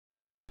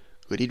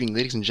Good evening,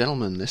 ladies and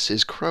gentlemen. This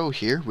is Crow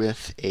here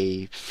with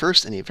a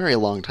first in a very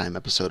long time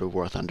episode of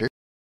War Thunder.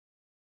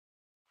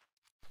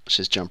 Let's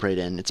just jump right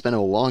in. It's been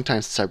a long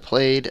time since I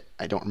played.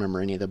 I don't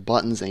remember any of the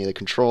buttons, any of the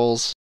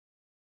controls.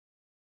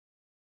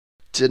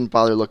 Didn't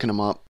bother looking them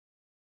up.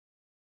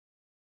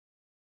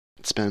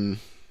 It's been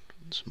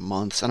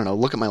months. I don't know.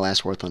 Look at my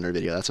last War Thunder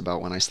video. That's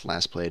about when I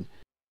last played.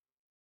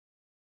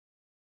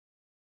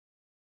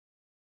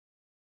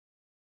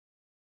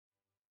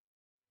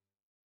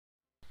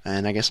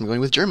 And I guess I'm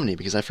going with Germany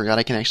because I forgot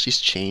I can actually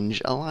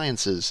change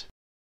alliances.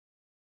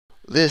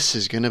 This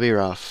is gonna be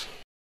rough.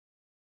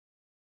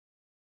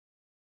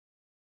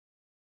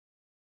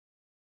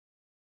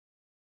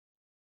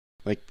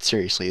 Like,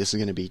 seriously, this is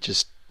gonna be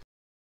just,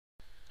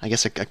 I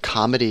guess, a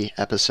comedy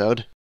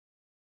episode.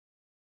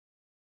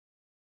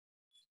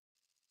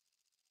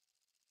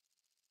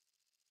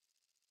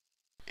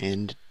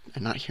 And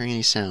I'm not hearing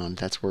any sound.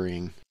 That's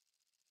worrying.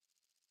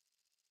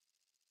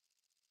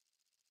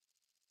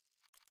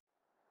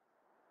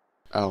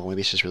 Oh,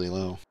 maybe it's just really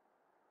low.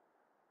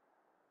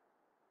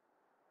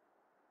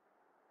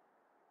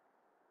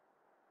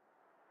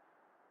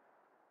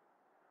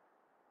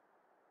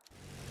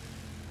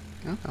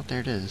 Oh, out there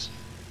it is.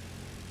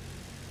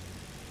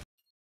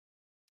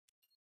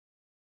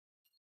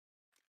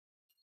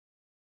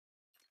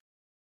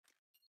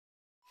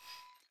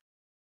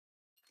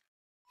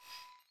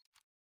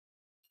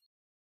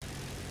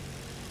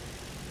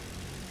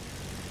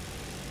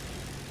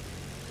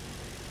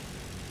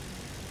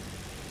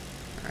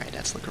 Alright,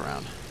 let's look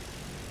around.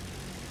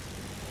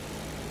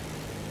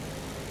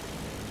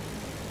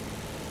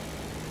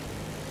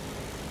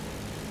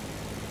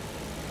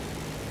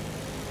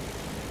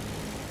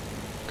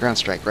 Ground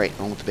strike, right,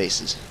 on with the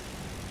bases.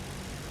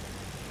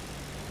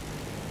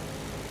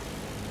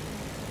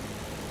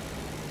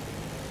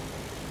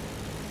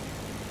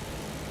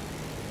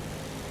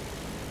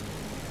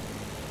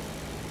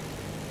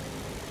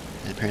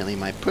 And apparently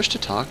my push to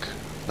talk,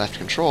 left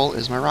control,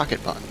 is my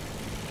rocket button.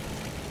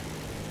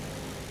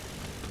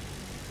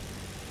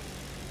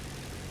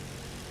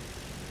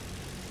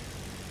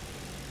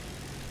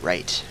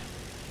 Right.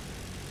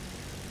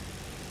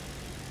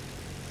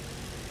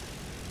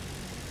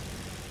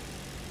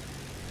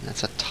 And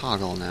that's a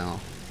toggle now.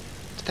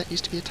 Did that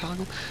used to be a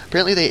toggle?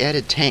 Apparently they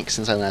added tanks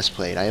since I last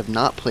played. I have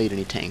not played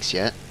any tanks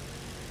yet.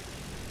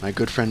 My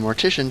good friend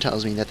Mortician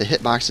tells me that the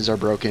hitboxes are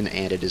broken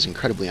and it is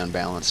incredibly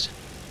unbalanced.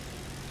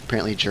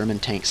 Apparently German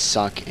tanks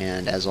suck,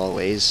 and as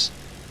always,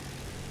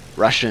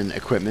 Russian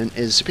equipment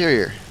is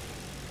superior.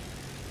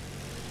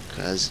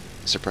 Because,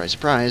 surprise,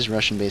 surprise,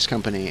 Russian-based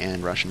company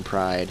and Russian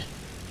pride.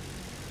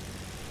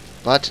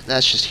 But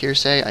that's just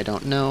hearsay, I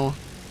don't know.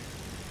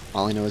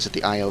 All I know is that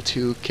the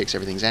IL-2 kicks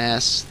everything's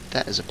ass.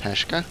 That is a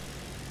Peshka.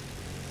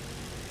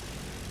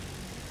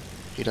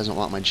 He doesn't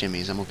want my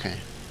jimmies, I'm okay.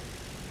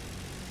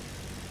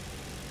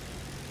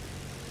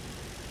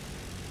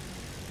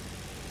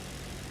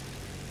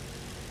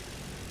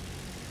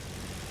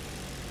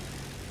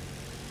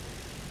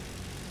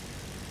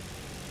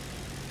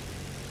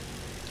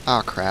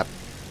 Aw, crap.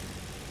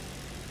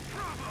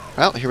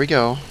 Well, here we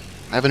go.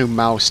 I have a new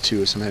mouse,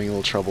 too, so I'm having a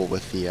little trouble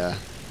with the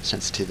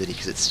sensitivity,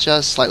 because it's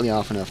just slightly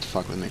off enough to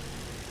fuck with me.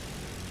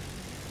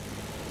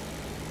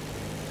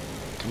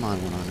 Come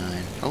on,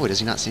 109. Oh, does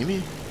he not see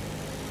me?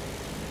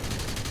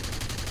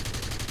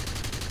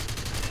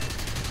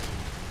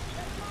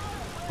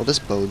 Well, this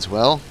bodes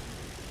well.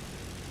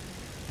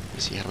 Let me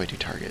see, how do I do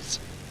targets?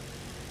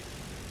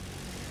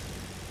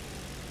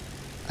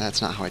 That's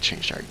not how I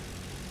change target.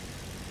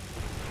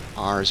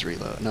 R's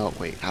reload. No,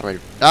 wait, how do I...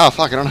 Oh,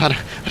 fuck, I don't know how to...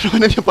 I don't know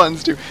what any of the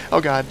buttons do.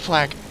 Oh god,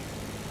 flak.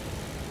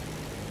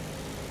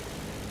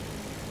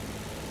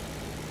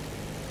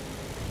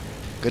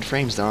 Good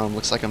frames, though.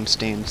 Looks like I'm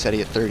staying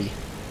steady at 30.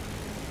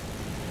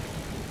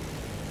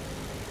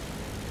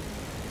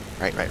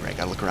 Right.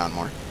 Gotta look around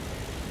more. I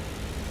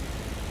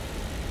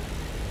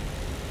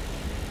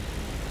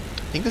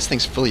think this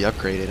thing's fully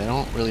upgraded. I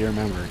don't really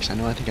remember, because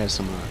I think I have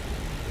some...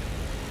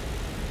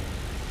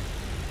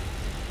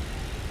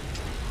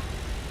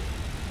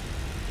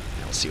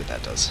 We'll see what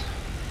that does.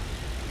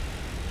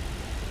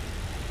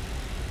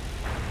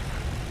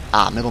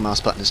 Ah, middle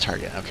mouse button is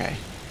target. Okay.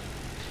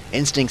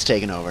 Instinct's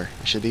taken over.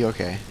 I should be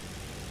okay.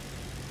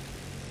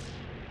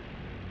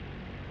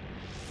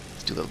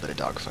 Let's do a little bit of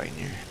dogfighting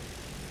here.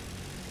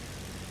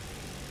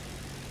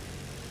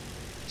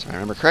 So if I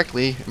remember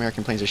correctly,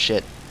 American planes are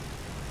shit.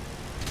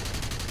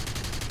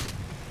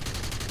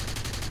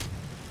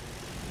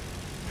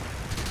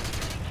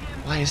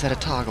 Why is that a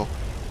toggle?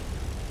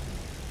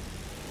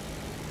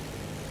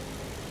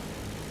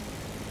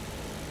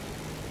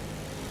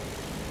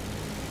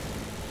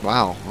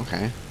 Wow,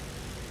 okay.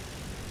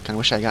 Kinda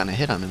wish I had gotten a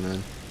hit on him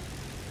then.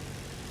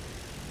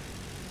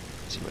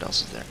 Let's see what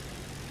else is there.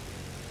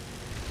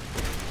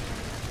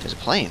 There's a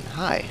plane.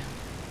 Hi.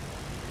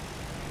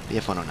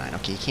 BF-109.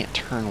 Okay, you can't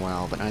turn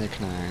well, but neither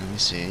can I. Let me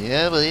see.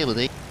 Yeah,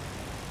 buddy.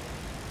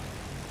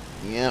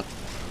 Yep.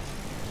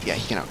 Yeah,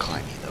 he can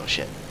outclimb me though,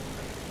 shit.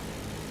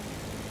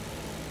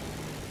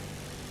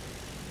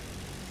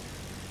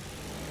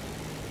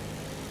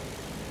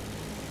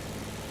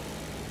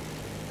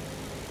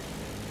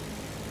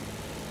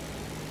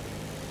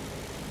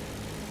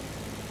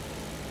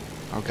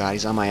 Oh god,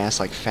 he's on my ass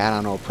like fat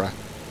on Oprah.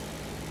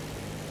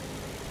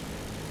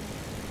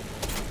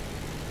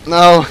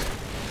 No!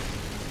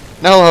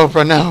 No,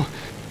 Oprah, no!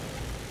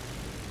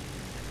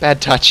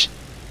 Bad touch.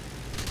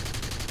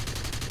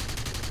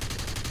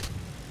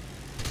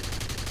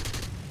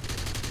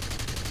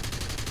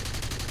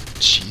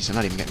 Jeez, I'm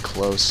not even getting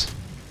close.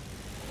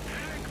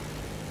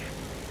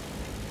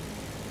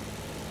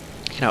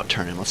 I can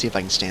outturn him. Let's see if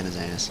I can stand his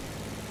ass.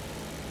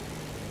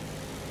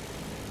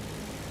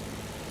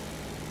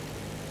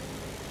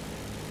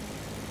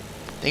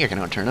 I think I can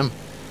outturn him.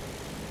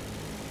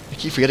 I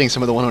keep forgetting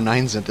some of the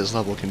 109s at this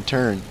level can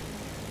turn.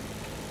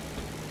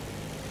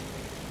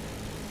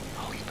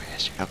 Oh, you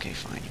bastard. Okay,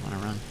 fine. You want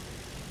to run?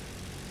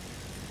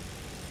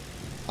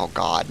 Oh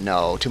god,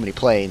 no. Too many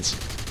planes.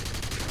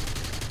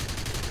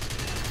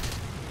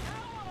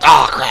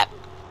 Oh, crap!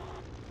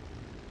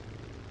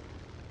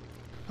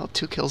 Well,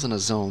 2 kills in a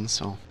zone,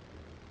 so...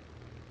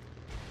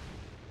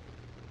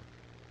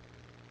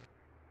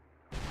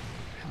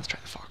 Let's try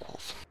the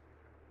Focke-Wulf.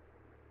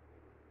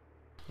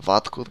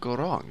 What could go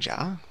wrong,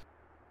 ja?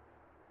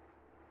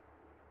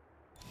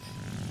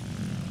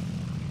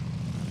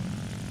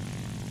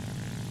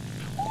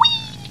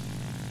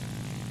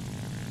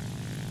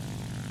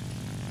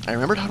 I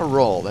remembered how to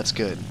roll, that's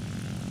good.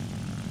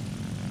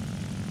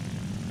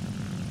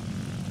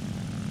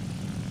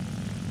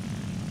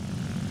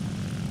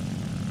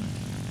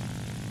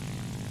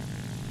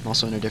 I'm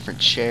also in a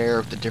different chair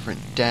with a different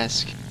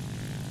desk,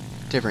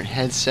 different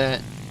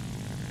headset.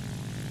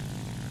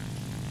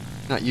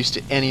 Not used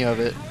to any of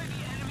it.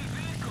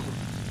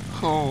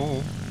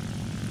 Oh.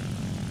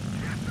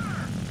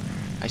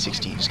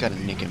 I-16, just gotta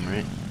nick him,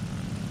 right?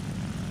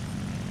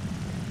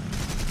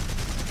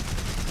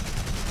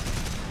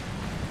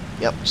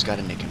 Yep, just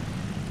gotta nick him.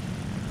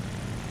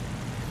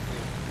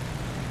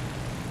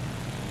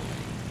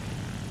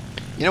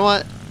 You know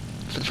what?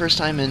 For the first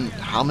time in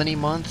how many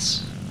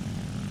months,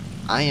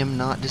 I am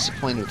not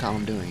disappointed with how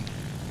I'm doing.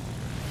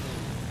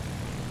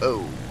 Oh,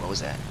 what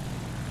was that?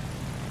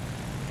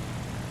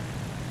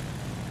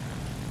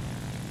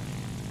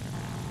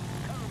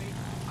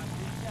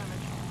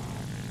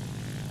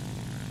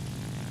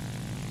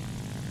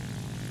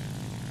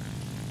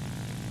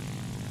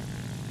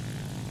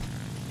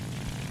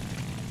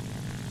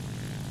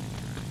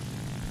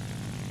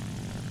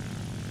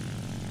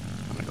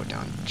 I'm gonna go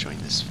down and join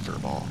this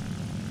furball.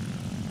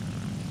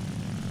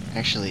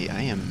 Actually,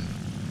 I am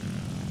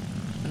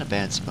in a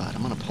bad spot.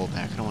 I'm gonna pull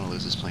back. I don't want to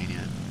lose this plane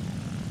yet.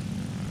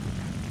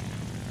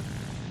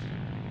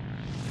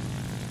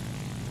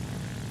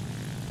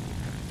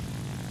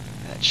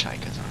 That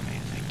Chaika's on me, I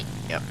think.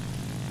 Yep.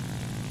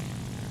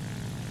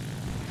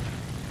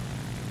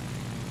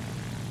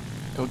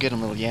 Go get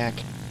him, little yak.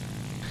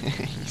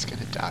 He's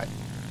gonna die.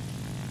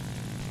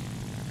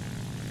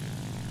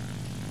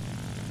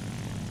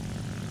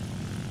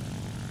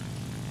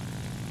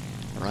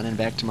 Running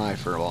back to my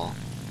furball.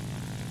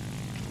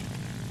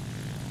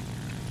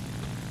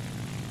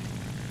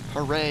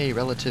 Hooray,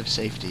 relative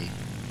safety.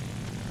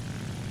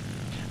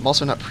 I'm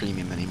also not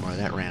premium anymore.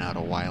 That ran out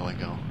a while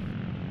ago.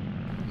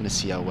 I'm gonna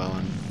see how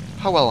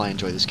well I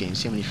enjoy this game.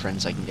 See how many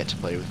friends I can get to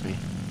play with me.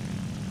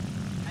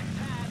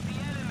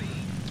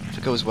 If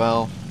it goes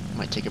well, I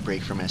might take a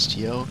break from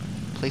STO,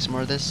 play some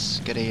more of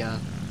this,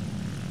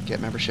 get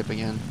membership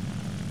again.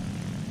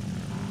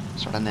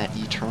 Start on that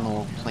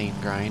eternal plane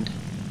grind.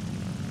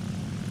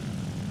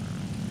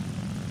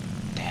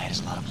 That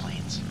is a lot of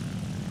planes.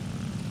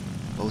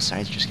 Both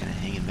sides just kind of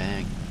hanging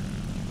back.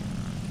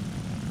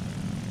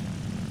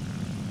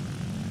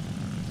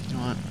 You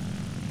know what?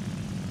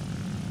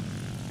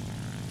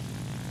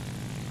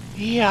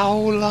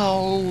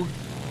 YOLO!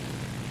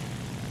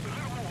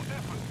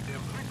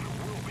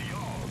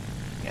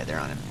 Yeah, they're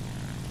on him.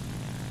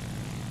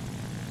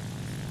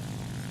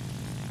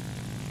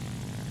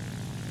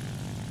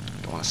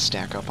 Don't want to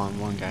stack up on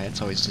one guy,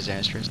 it's always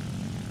disastrous.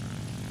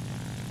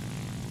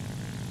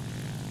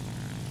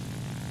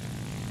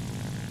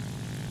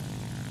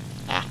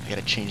 I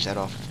gotta change that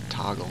off of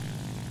toggle.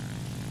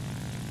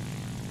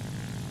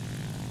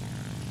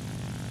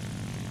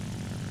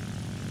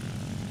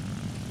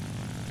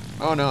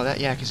 Oh no,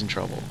 that yak is in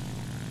trouble.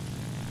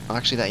 Well,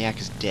 actually, that yak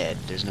is dead.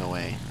 There's no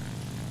way.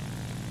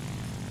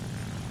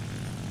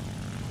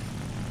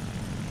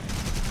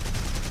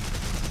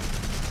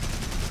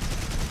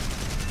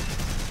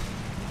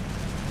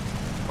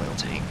 Oil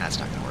tank. That's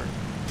not gonna work.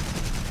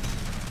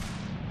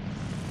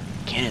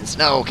 Cannons.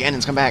 No,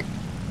 cannons, come back.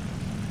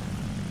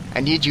 I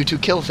need you to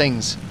kill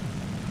things.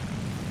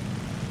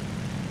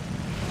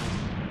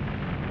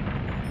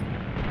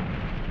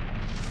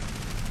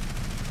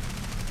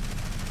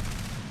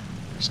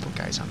 There's still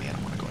guys on me. I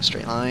don't want to go a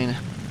straight line.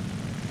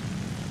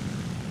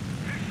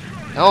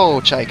 No,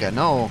 Chaika,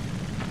 no.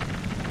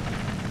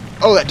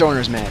 Oh, that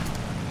donor's mad.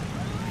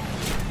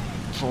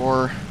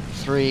 4,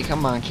 3,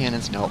 come on,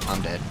 cannons. Nope,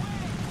 I'm dead.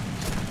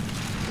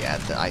 Yeah,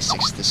 the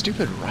I-6, the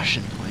stupid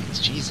Russian planes,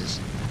 Jesus.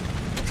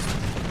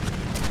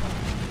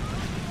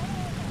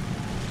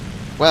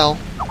 Well,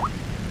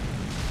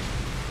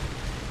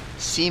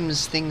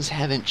 seems things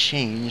haven't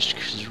changed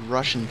because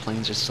Russian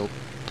planes are so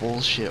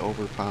bullshit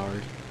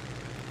overpowered.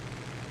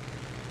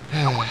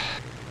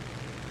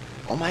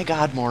 Oh my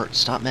god, Mort,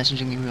 stop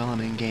messaging me while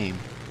I'm in game.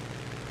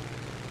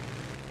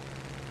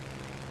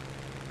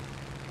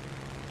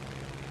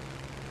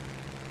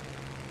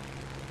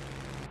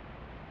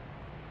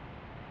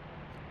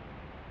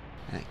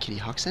 That Kitty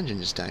Hawk's engine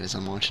just died as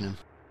I'm watching him.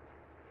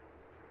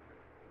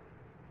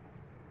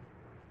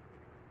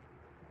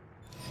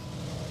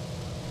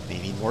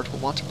 Maybe Mort will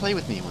want to play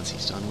with me once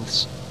he's done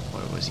with...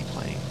 What was he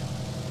playing?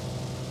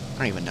 I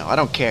don't even know. I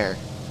don't care.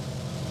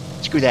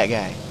 Screw that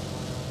guy.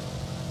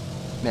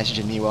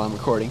 Messaging me while I'm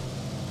recording.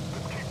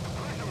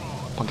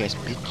 Punk ass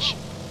bitch.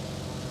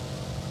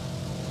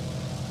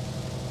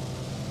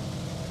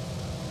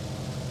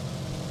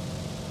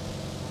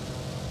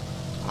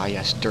 Ah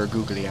yes, der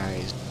googly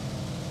eyes.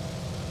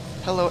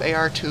 Hello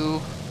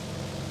AR2.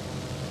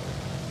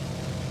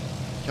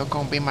 You're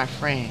gonna be my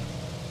friend.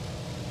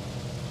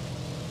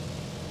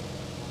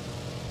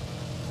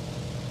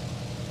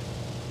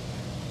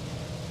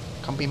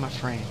 Come be my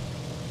friend.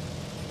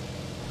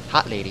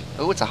 Hot lady.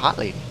 Oh, it's a hot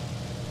lady.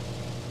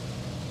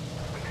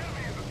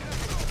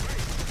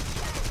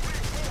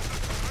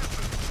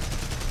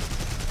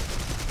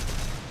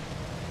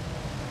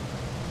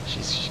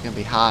 She's gonna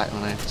be hot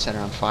when I set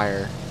her on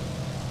fire.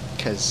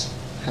 Cause,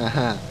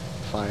 haha,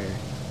 fire.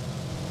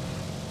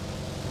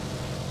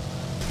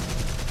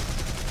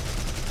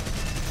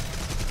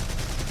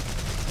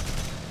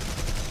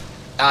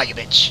 Ah, you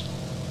bitch.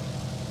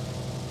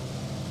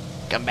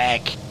 Come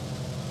back.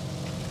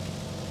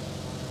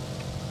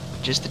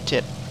 Just the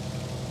tip.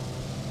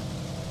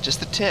 Just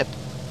the tip.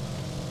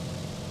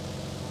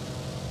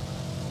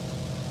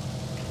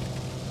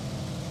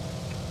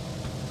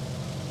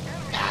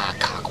 Ah,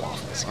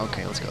 cockwaffles.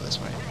 Okay, let's go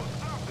this way.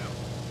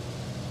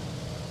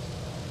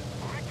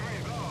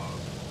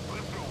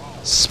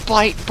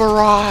 Spite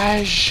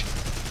barrage!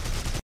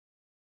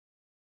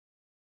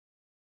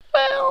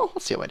 Well,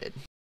 let's see how I did.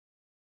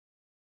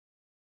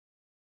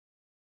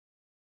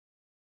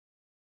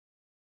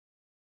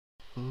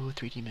 Ooh,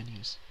 3D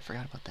menus. I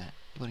forgot about that.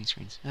 Loading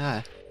screens.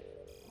 Ah.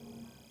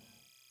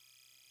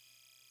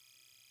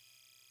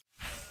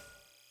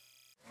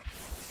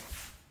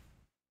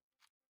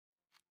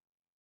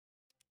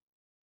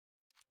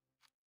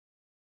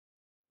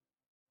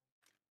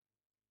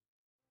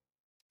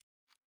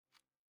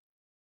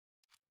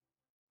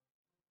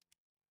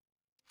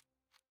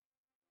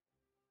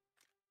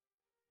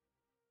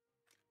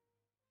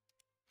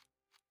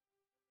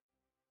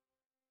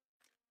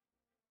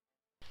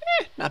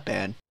 Not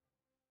bad.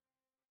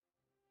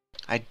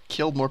 I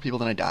killed more people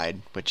than I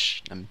died,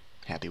 which I'm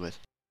happy with.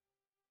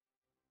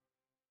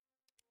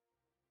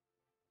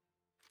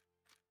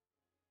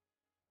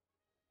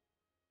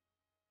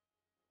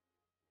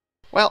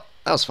 Well,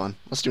 that was fun.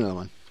 Let's do another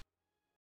one.